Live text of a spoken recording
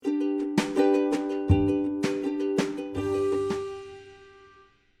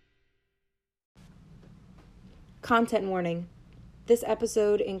Content warning. This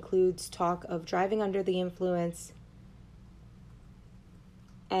episode includes talk of driving under the influence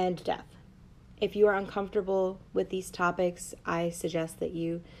and death. If you are uncomfortable with these topics, I suggest that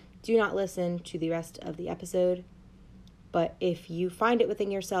you do not listen to the rest of the episode. But if you find it within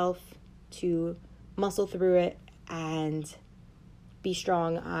yourself to muscle through it and be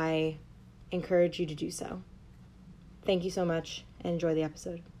strong, I encourage you to do so. Thank you so much and enjoy the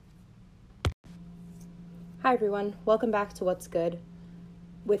episode. Hi everyone, welcome back to What's Good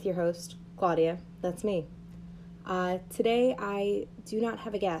with your host, Claudia. That's me. Today I do not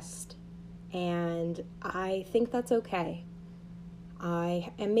have a guest, and I think that's okay.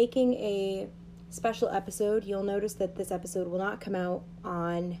 I am making a special episode. You'll notice that this episode will not come out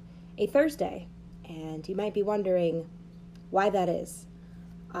on a Thursday, and you might be wondering why that is.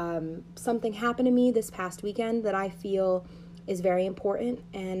 Something happened to me this past weekend that I feel is very important,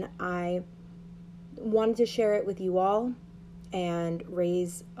 and I wanted to share it with you all and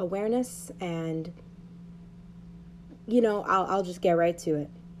raise awareness, and I'll just get right to it.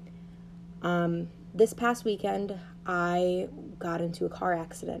 This past weekend I got into a car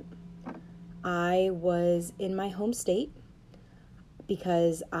accident. I was in my home state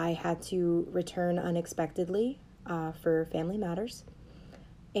because I had to return unexpectedly for family matters,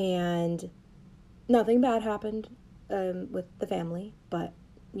 and nothing bad happened with the family, but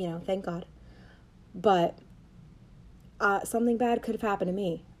thank God. But something bad could have happened to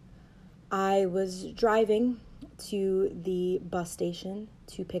me. I was driving to the bus station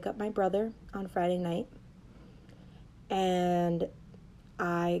to pick up my brother on Friday night, and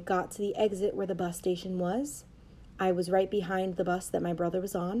I got to the exit where the bus station was. I was right behind the bus that my brother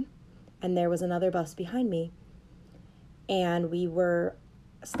was on, and there was another bus behind me, and we were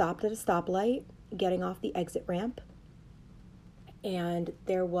stopped at a stoplight getting off the exit ramp, and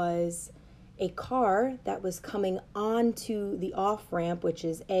there was a car that was coming onto the off-ramp, which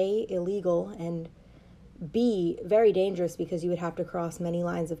is A, illegal, and B, very dangerous because you would have to cross many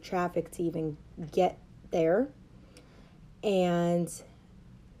lines of traffic to even get there. And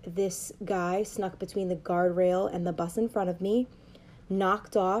this guy snuck between the guardrail and the bus in front of me,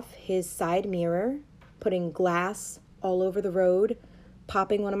 knocked off his side mirror, putting glass all over the road,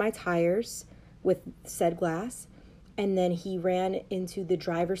 popping one of my tires with said glass, and then he ran into the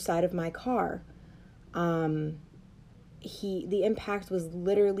driver's side of my car. The impact was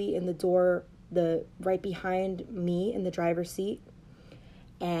literally in the door, right behind me in the driver's seat,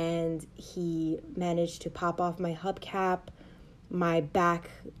 and he managed to pop off my hubcap. My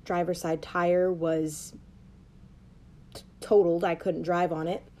back driver's side tire was totaled. I couldn't drive on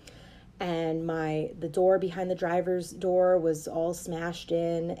it. And the door behind the driver's door was all smashed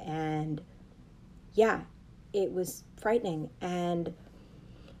in, and yeah, it was frightening. And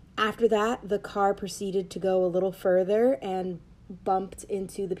after that, the car proceeded to go a little further and bumped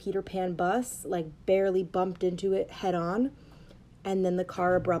into the Peter Pan bus, like barely bumped into it head on, and then the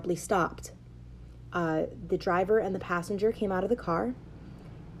car abruptly stopped. The driver and the passenger came out of the car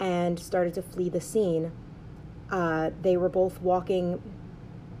and started to flee the scene. They were both walking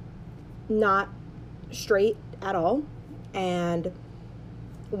not straight at all, and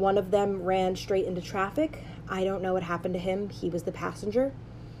one of them ran straight into traffic. I don't know what happened to him. He was the passenger.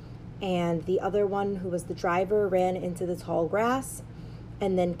 And the other one, who was the driver, ran into the tall grass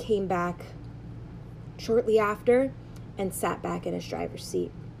and then came back shortly after and sat back in his driver's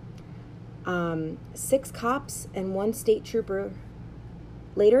seat. 6 cops and 1 state trooper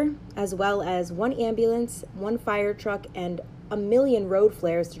later, as well as 1 ambulance, 1 fire truck, and a million road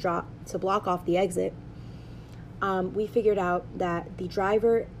flares to block off the exit, we figured out that the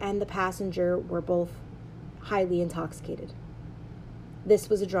driver and the passenger were both highly intoxicated. This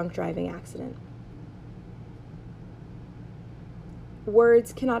was a drunk driving accident.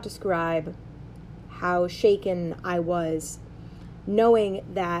 Words cannot describe how shaken I was, knowing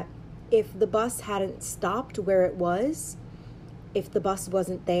that if the bus hadn't stopped where it was, if the bus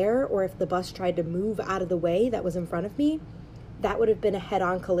wasn't there, or if the bus tried to move out of the way that was in front of me, that would have been a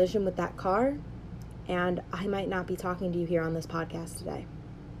head-on collision with that car, and I might not be talking to you here on this podcast today.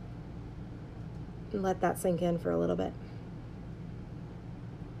 Let that sink in for a little bit.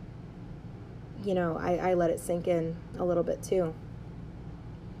 I let it sink in a little bit too.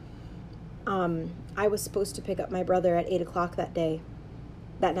 I was supposed to pick up my brother at 8 o'clock that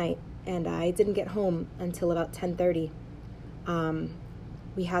night, and I didn't get home until about 10:30.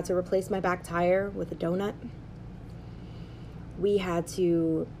 We had to replace my back tire with a donut. I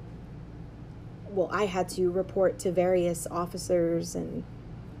had to report to various officers and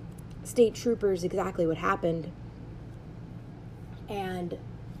state troopers exactly what happened. And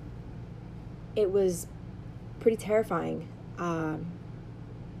it was pretty terrifying.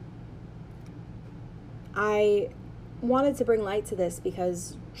 I wanted to bring light to this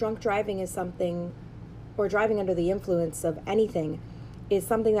because drunk driving is something, or driving under the influence of anything, is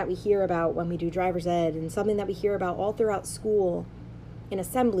something that we hear about when we do driver's ed, and something that we hear about all throughout school in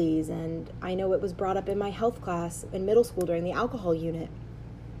assemblies. And I know it was brought up in my health class in middle school during the alcohol unit.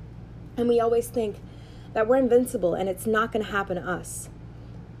 And we always think that we're invincible and it's not going to happen to us.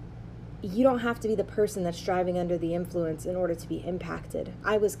 You don't have to be the person that's driving under the influence in order to be impacted.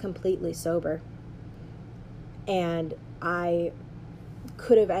 I was completely sober, and I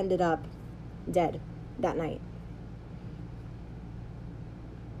could have ended up dead that night.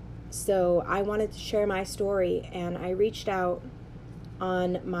 So I wanted to share my story, and I reached out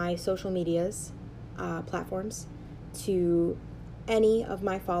on my social medias platforms to any of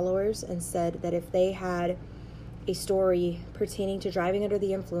my followers and said that if they had a story pertaining to driving under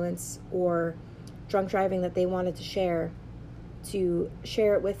the influence or drunk driving that they wanted to share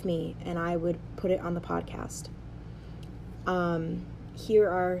it with me, and I would put it on the podcast. Here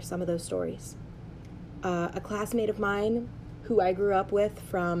are some of those stories. A classmate of mine who I grew up with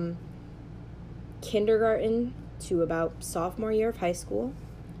from kindergarten to about sophomore year of high school,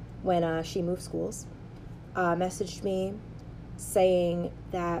 when she moved schools, messaged me saying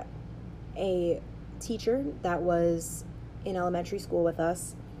that a teacher that was in elementary school with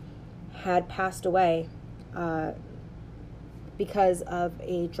us had passed away because of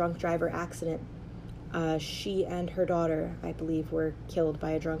a drunk driver accident. She and her daughter, I believe, were killed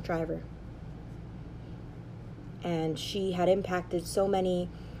by a drunk driver. And she had impacted so many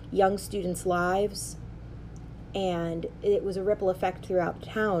young students' lives, and it was a ripple effect throughout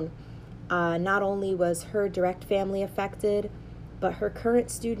town. Not only was her direct family affected, but her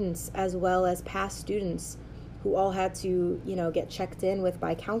current students as well as past students who all had to, get checked in with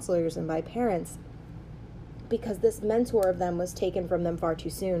by counselors and by parents because this mentor of them was taken from them far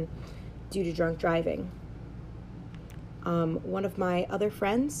too soon due to drunk driving. One of my other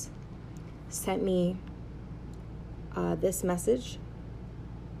friends sent me this message.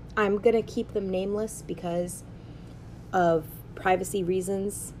 I'm going to keep them nameless because of privacy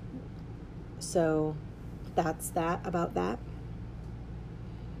reasons. So that's that about that.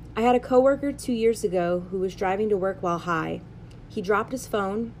 I had a coworker 2 years ago who was driving to work while high. He dropped his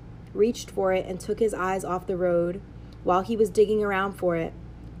phone, reached for it, and took his eyes off the road while he was digging around for it,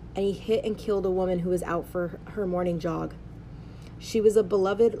 and he hit and killed a woman who was out for her morning jog. She was a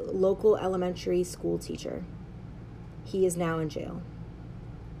beloved local elementary school teacher. He is now in jail.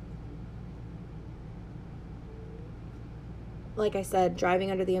 Like I said, driving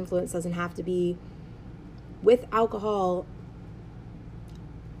under the influence doesn't have to be with alcohol.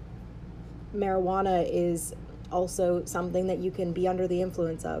 Marijuana is also something that you can be under the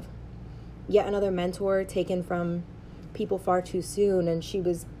influence of. Yet another mentor taken from people far too soon, and she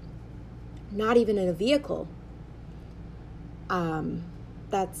was not even in a vehicle.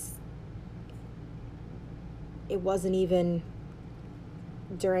 It wasn't even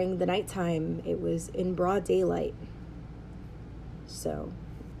during the nighttime. It was in broad daylight. So,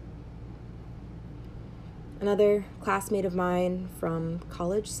 another classmate of mine from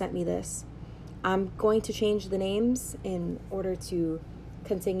college sent me this. I'm going to change the names in order to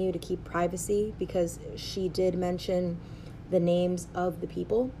continue to keep privacy because she did mention the names of the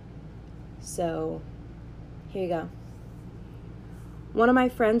people. So, here you go. One of my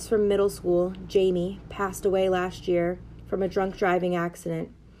friends from middle school, Jamie, passed away last year from a drunk driving accident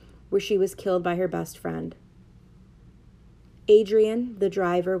where she was killed by her best friend. Adrian, the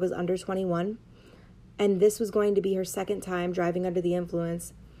driver, was under 21, and this was going to be her second time driving under the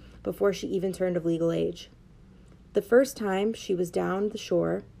influence before she even turned of legal age. The first time, she was down the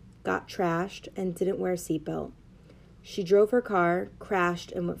shore, got trashed, and didn't wear a seatbelt. She drove her car,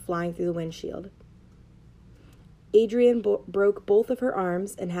 crashed, and went flying through the windshield. Adrian broke both of her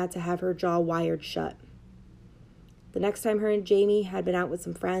arms and had to have her jaw wired shut. The next time her and Jamie had been out with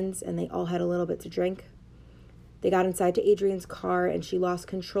some friends and they all had a little bit to drink, they got inside to Adrian's car and she lost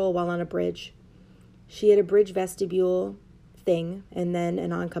control while on a bridge. She hit a bridge vestibule thing and then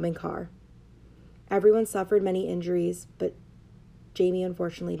an oncoming car. Everyone suffered many injuries, but Jamie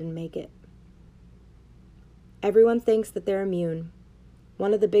unfortunately didn't make it. Everyone thinks that they're immune.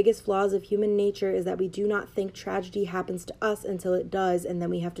 One of the biggest flaws of human nature is that we do not think tragedy happens to us until it does, and then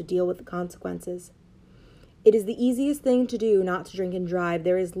we have to deal with the consequences. It is the easiest thing to do not to drink and drive.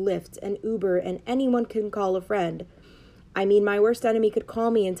 There is Lyft and Uber, and anyone can call a friend. I mean, my worst enemy could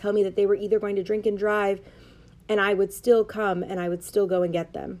call me and tell me that they were either going to drink and drive, and I would still come and I would still go and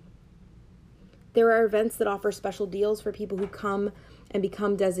get them. There are events that offer special deals for people who come and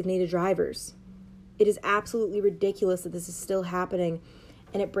become designated drivers. It is absolutely ridiculous that this is still happening,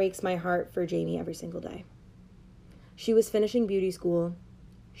 and it breaks my heart for Jamie every single day. She was finishing beauty school.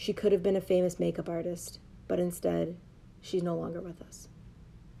 She could have been a famous makeup artist, but instead, she's no longer with us.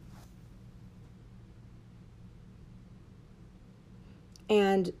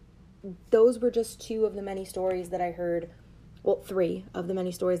 And those were just two of the many stories that I heard. Well, three of the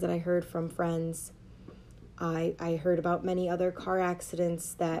many stories that I heard from friends. I heard about many other car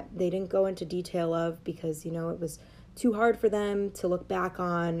accidents that they didn't go into detail of because, it was too hard for them to look back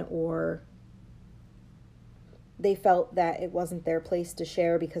on, or they felt that it wasn't their place to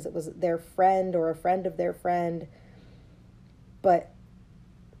share because it was their friend or a friend of their friend. But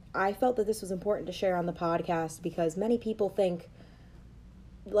I felt that this was important to share on the podcast because many people think,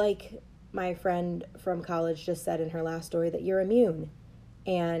 like my friend from college just said in her last story, that you're immune.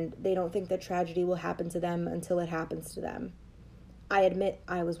 And they don't think that tragedy will happen to them until it happens to them. I admit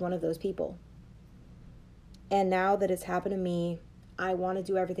I was one of those people. And now that it's happened to me, I want to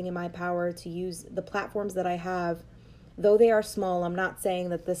do everything in my power to use the platforms that I have. Though they are small, I'm not saying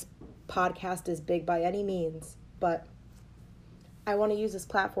that this podcast is big by any means, but I want to use this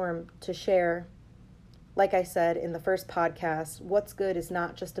platform to share, like I said in the first podcast, what's good is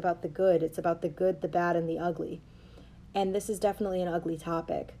not just about the good. It's about the good, the bad, and the ugly. And this is definitely an ugly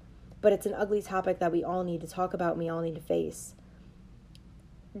topic, but it's an ugly topic that we all need to talk about and we all need to face.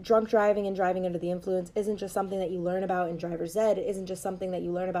 Drunk driving and driving under the influence isn't just something that you learn about in driver's ed. It isn't just something that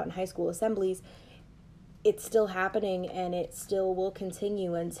you learn about in high school assemblies. It's still happening, and it still will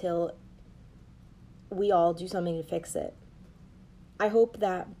continue until we all do something to fix it. I hope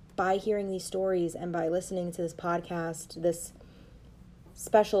that by hearing these stories and by listening to this podcast, this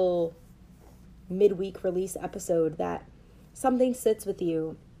special midweek release episode, that something sits with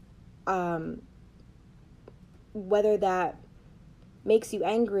you, whether that makes you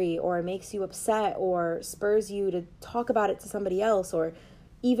angry or makes you upset or spurs you to talk about it to somebody else, or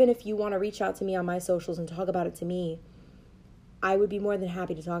even if you want to reach out to me on my socials and talk about it to me, I would be more than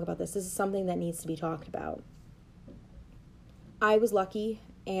happy to talk about this. This is something that needs to be talked about. I was lucky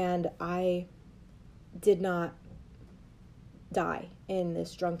and I did not die in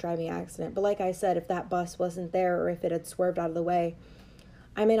this drunk driving accident. But like I said, if that bus wasn't there or if it had swerved out of the way,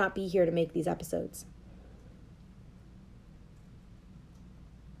 I may not be here to make these episodes.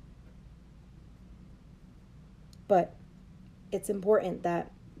 But it's important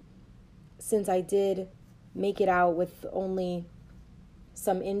that since I did make it out with only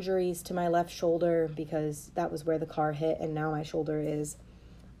some injuries to my left shoulder, because that was where the car hit, and now my shoulder is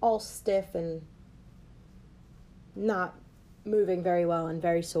all stiff and not moving very well and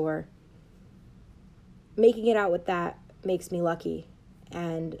very sore. Making it out with that makes me lucky,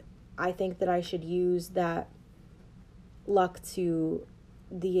 and I think that I should use that luck to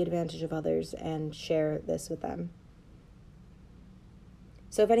the advantage of others and share this with them.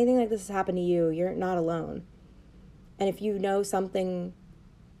 So if anything like this has happened to you, you're not alone. And if you know something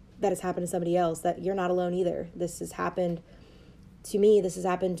that has happened to somebody else, that you're not alone either. This has happened to me. This has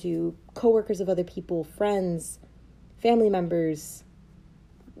happened to coworkers of other people, friends, family members.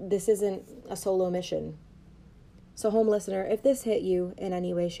 This isn't a solo mission. So home listener, if this hit you in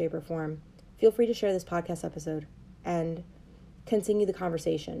any way, shape, or form, feel free to share this podcast episode and continue the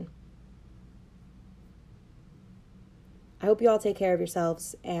conversation. I hope you all take care of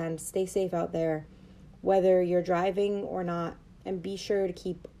yourselves and stay safe out there, whether you're driving or not, and be sure to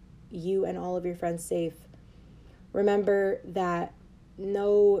keep you and all of your friends safe. Remember that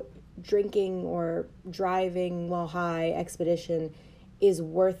no drinking or driving while high expedition is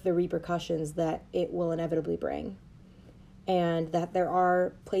worth the repercussions that it will inevitably bring. And that there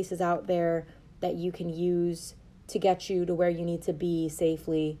are places out there that you can use to get you to where you need to be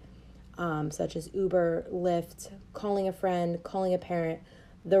safely, such as Uber, Lyft, calling a friend, calling a parent.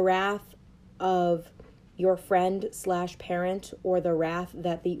 The wrath of your friend/parent or the wrath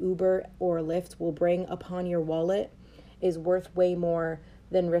that the Uber or Lyft will bring upon your wallet is worth way more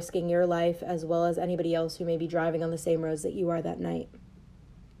than risking your life as well as anybody else who may be driving on the same roads that you are that night.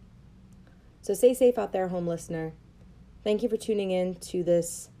 So stay safe out there, home listener. Thank you for tuning in to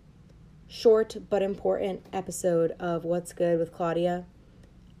this short but important episode of What's Good with Claudia.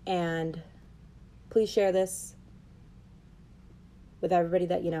 And please share this with everybody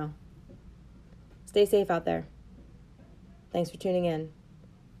that you know. Stay safe out there. Thanks for tuning in.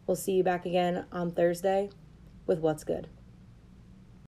 We'll see you back again on Thursday with What's Good.